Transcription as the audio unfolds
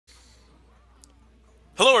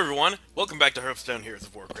Hello everyone, welcome back to Hearthstone Heroes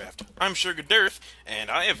of Warcraft. I'm Sugar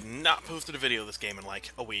and I have not posted a video of this game in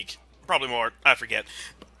like a week. Probably more, I forget.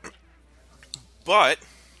 But,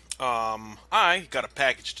 I got a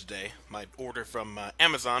package today. My order from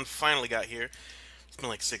Amazon finally got here. It's been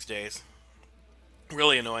like 6 days.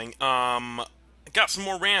 Really annoying. I got some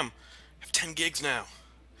more RAM. I have 10 gigs now.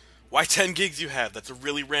 Why 10 gigs you have? That's a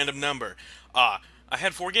really random number. I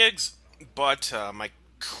had 4 gigs, but my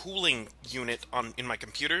cooling unit in my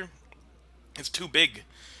computer is too big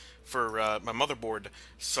for my motherboard,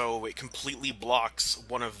 so it completely blocks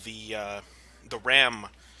one of the RAM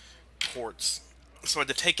ports. So I had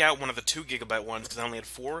to take out one of the 2 gigabyte ones because I only had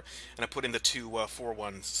 4, and I put in the two 4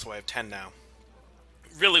 ones, so I have 10 now.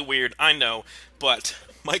 Really weird, I know, but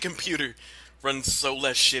my computer runs so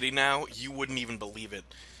less shitty now, you wouldn't even believe it.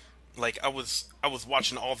 Like, I was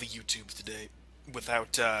watching all the YouTubes today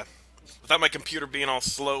without my computer being all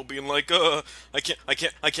slow, being like, I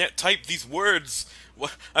can't type these words.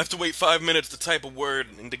 I have to wait 5 minutes to type a word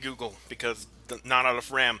into Google because not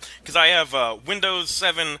enough RAM. Because I have Windows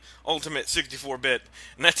 7 Ultimate 64-bit,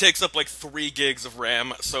 and that takes up like 3 gigs of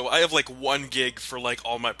RAM. So I have like 1 gig for like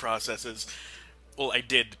all my processes. Well, I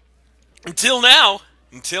did until now.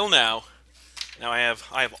 Until now. Now I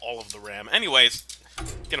have all of the RAM. Anyways,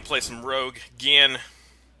 gonna play some Rogue again.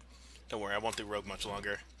 Don't worry, I won't do Rogue much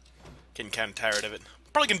longer. Getting kind of tired of it.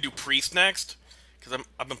 Probably gonna do Priest next, because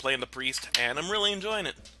I've been playing the Priest and I'm really enjoying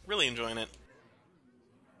it. Really enjoying it.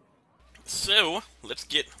 So let's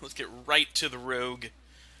get right to the Rogue.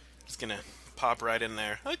 Just gonna pop right in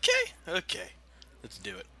there. Okay, let's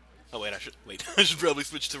do it. Oh wait, I should probably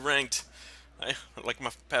switch to ranked. Like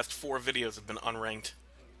my past 4 videos have been unranked.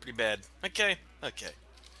 Pretty bad. Okay.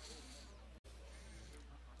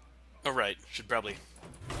 Alright, should probably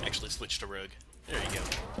actually switch to Rogue. There you go.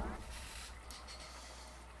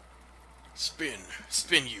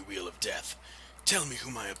 Spin, you wheel of death. Tell me who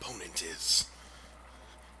my opponent is.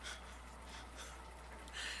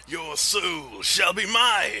 Your soul shall be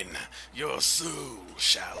mine. Your soul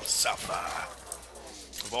shall suffer.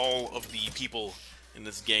 Of all of the people in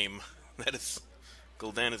this game,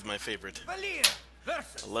 Gul'dan is my favorite. I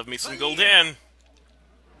love me some Gul'dan.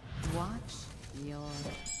 Watch your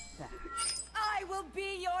back. I will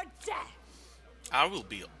be your death. I will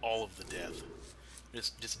be all of the death.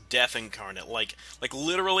 Just death incarnate, like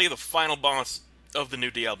literally the final boss of the new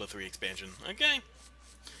Diablo 3 expansion. Okay,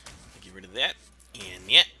 get rid of that, and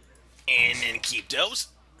then keep those.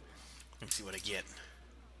 Let's see what I get.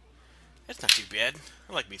 That's not too bad.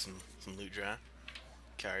 I like me some loot draw,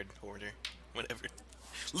 card hoarder, whatever.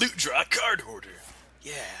 Loot draw, card hoarder.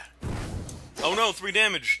 Yeah. Oh no, 3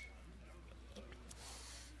 damage.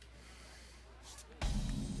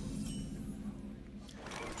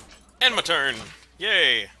 End my turn.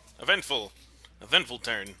 Yay! Eventful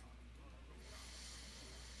turn.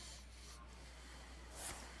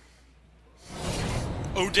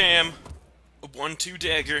 Oh damn! A 1/2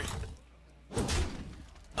 dagger.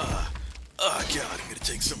 Oh god, I'm gonna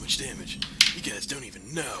take so much damage. You guys don't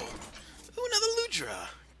even know. Oh, another loot draw.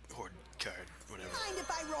 Horde card, whatever. Mind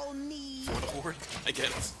if I roll knee? For the horde? I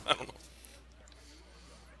guess. I don't know.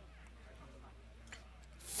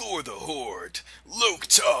 For the horde,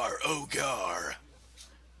 Loktar Ogar.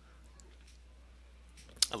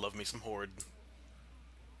 I love me some horde.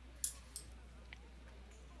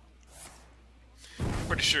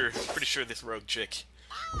 Pretty sure this rogue chick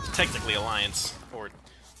is technically Alliance, or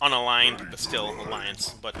unaligned, but still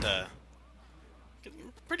Alliance. But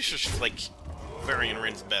pretty sure she's like Varian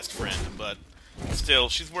Rin's best friend. But still,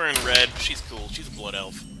 she's wearing red. She's cool. She's a blood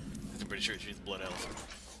elf. I'm pretty sure she's a blood elf.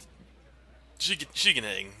 She can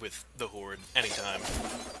hang with the horde anytime. It's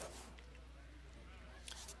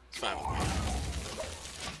fine with me.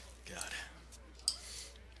 God.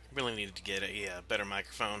 Really needed to get a better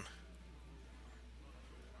microphone.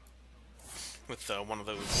 With one of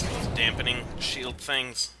those dampening shield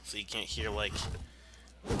things, so you can't hear, like,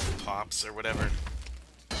 pops or whatever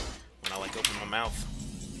when I, like, open my mouth.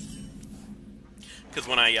 Because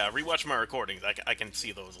when I rewatch my recordings, I can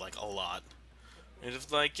see those, like, a lot. It's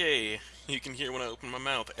just like, hey, you can hear when I open my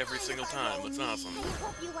mouth every single time. That's awesome.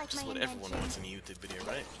 Just what everyone wants in a YouTube video,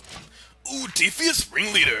 right? Ooh, Defius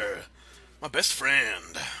Ringleader! My best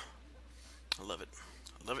friend. I love it.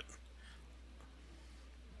 I love it.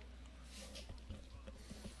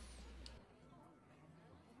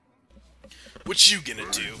 What you gonna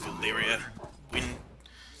do, Valyria? Win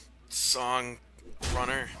Song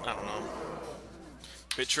Runner? I don't know.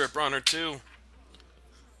 Pit Trip Runner 2?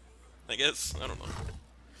 I guess? I don't know.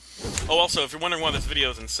 Oh, also, if you're wondering why this video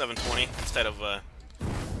is in 720 instead of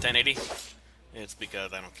 1080, it's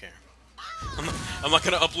because I don't care. I'm not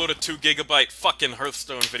gonna upload a 2 gigabyte fucking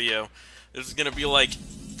Hearthstone video. This is gonna be like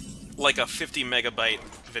a 50 megabyte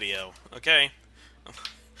video, okay?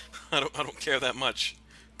 I don't care that much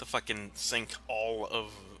to fucking sink all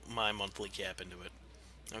of my monthly cap into it.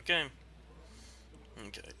 Okay?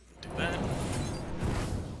 Okay, do that.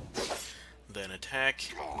 Then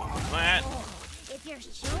attack, move that. If you're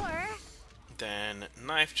sure. Then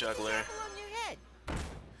knife juggler, On your head.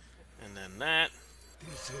 and then that.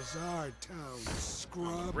 This is our town,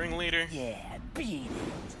 scrub. Ringleader. Yeah, beat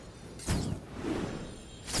it.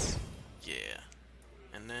 Yeah.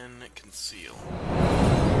 And then conceal.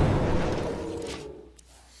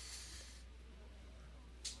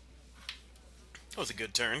 That was a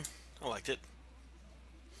good turn. I liked it.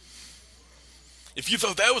 If you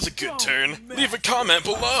thought that was a good turn, leave a comment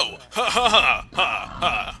below! Ha ha ha ha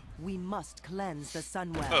ha! We must cleanse the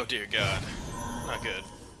Sunwell. Oh dear God. Not good.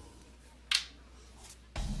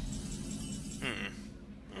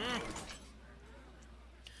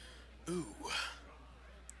 Ooh.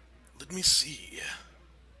 Let me see.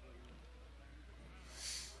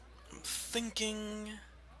 I'm thinking...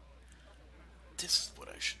 This is what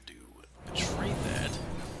I should do. Betray that.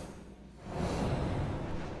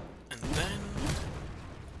 And then...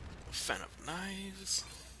 A fan of knives.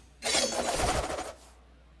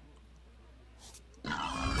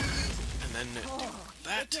 And then do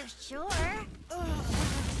that. You're sure? And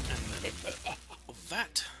then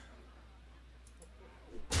that.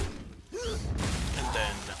 And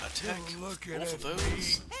then attack both of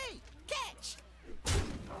those. Hey, catch!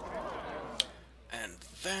 And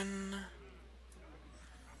then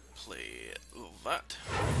play that.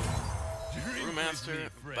 Brewmaster,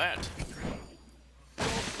 that. And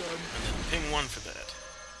then ping 1 for that.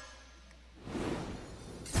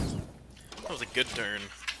 That was a good turn.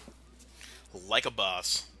 Like a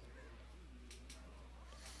boss.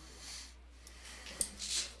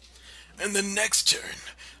 And the next turn,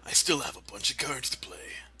 I still have a bunch of cards to play.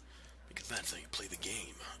 Because that's how you play the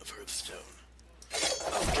game of Hearthstone.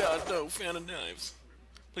 Oh god, no, fan of knives.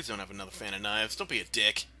 Please don't have another fan of knives. Don't be a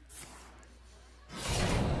dick.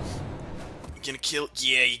 You gonna kill?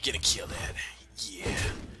 Yeah, you're gonna kill that. Yeah.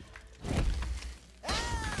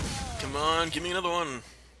 Come on, give me another one.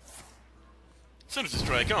 Sinister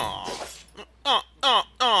Strike. Aw. Aw, aw,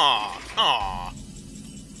 aw, aw.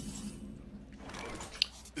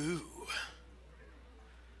 Ooh.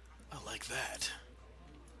 I like that.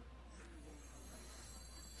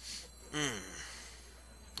 Let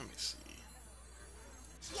me see.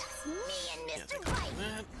 Yes, me and Yeah, Mr. take White.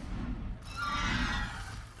 that.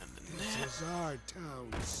 And then This that. is our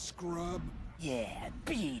town, scrub. Yeah,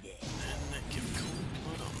 beat it. And then give cold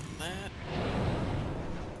blood on that.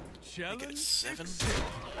 Make it a 7.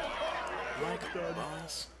 Like a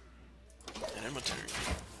boss. And end my turn.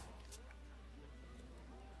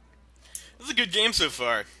 This is a good game so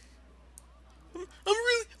far. I'm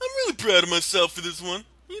really proud of myself for this one.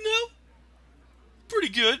 You know, pretty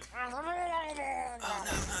good. Oh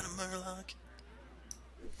no, not a Murloc.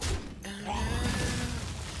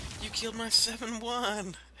 You killed my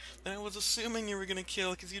 7-1 that I was assuming you were gonna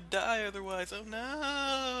kill because you'd die otherwise. Oh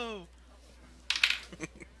no!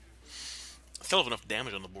 I still have enough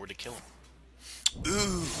damage on the board to kill him.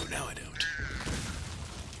 Ooh, now I don't.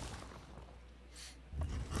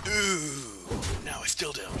 Ooh, now I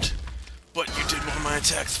still don't. But you did one of my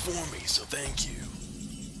attacks for me, so thank you.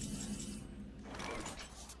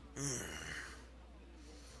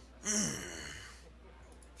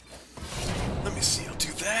 Let me see, I'll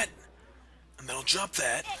do that. And then I'll drop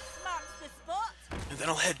that. Marks the spot. And then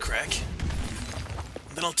I'll head crack.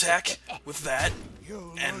 And then I'll attack with that.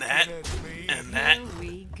 You're And looking that. at me. And that. Here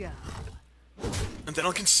we go. And then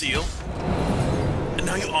I'll conceal. And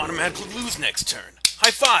now you automatically lose next turn.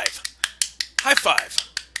 High five! High five!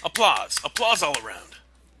 Applause! Applause all around!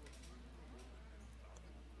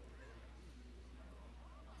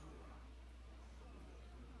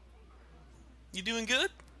 You doing good?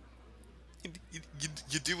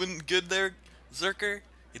 You doing good there, Zerker?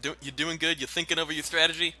 You doing good? You thinking over your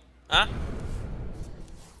strategy? Huh?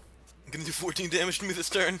 Gonna do 14 damage to me this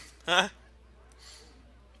turn? Huh?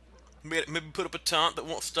 Maybe put up a taunt that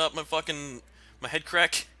won't stop my head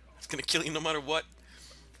crack. It's gonna kill you no matter what.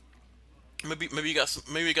 Maybe you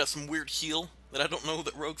got some weird heal that I don't know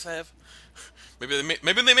that rogues have. Maybe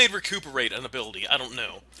they made recuperate an ability. I don't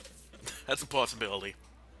know. That's a possibility.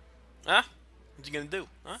 Huh? What you gonna do?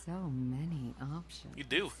 Huh? So many options. You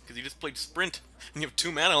do, because you just played sprint and you have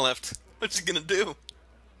 2 mana left. What you gonna do?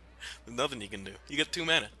 There's nothing you can do. You got 2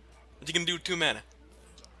 mana. What you gonna do with 2 mana?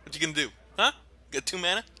 What you gonna do? Huh? You got 2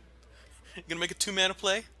 mana? You gonna make a 2 mana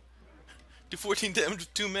play? Do 14 damage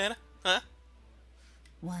with 2 mana? Huh?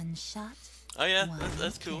 One shot. Oh yeah, One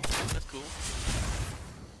that's cool. kill. That's cool.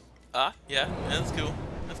 Ah, yeah, that's cool.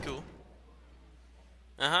 That's cool.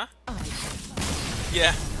 Uh-huh.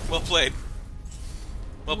 Yeah, well played.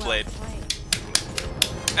 Well played.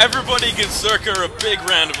 Everybody give Zerker a big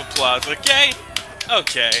round of applause, okay?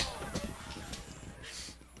 Okay.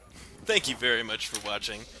 Thank you very much for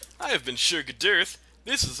watching. I have been Sugar Dearth.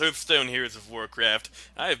 This is Hearthstone Heroes of Warcraft.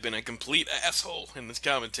 I have been a complete asshole in this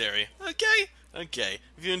commentary. Okay? Okay.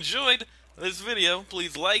 If you enjoyed this video,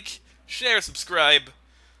 please like, share, subscribe,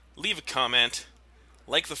 leave a comment,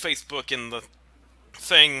 like the Facebook and the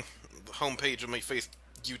thing, the homepage of my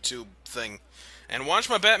YouTube thing, and watch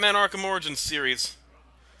my Batman Arkham Origins series,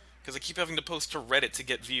 because I keep having to post to Reddit to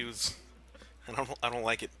get views. And I don't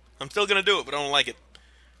like it. I'm still gonna do it, but I don't like it.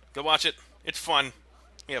 Go watch it. It's fun.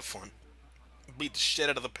 We have fun. Beat the shit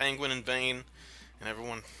out of the Penguin and Bane, and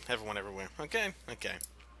everyone everywhere. Okay? Okay.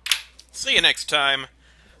 See you next time.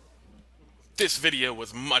 This video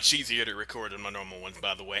was much easier to record than my normal ones,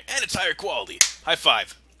 by the way, and it's higher quality. High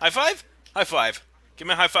five. High five? High five. Give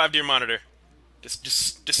me a high five to your monitor.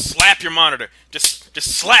 Just slap your monitor. Just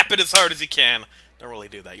slap it as hard as you can. Don't really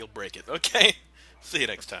do that. You'll break it. Okay? See you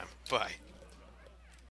next time. Bye.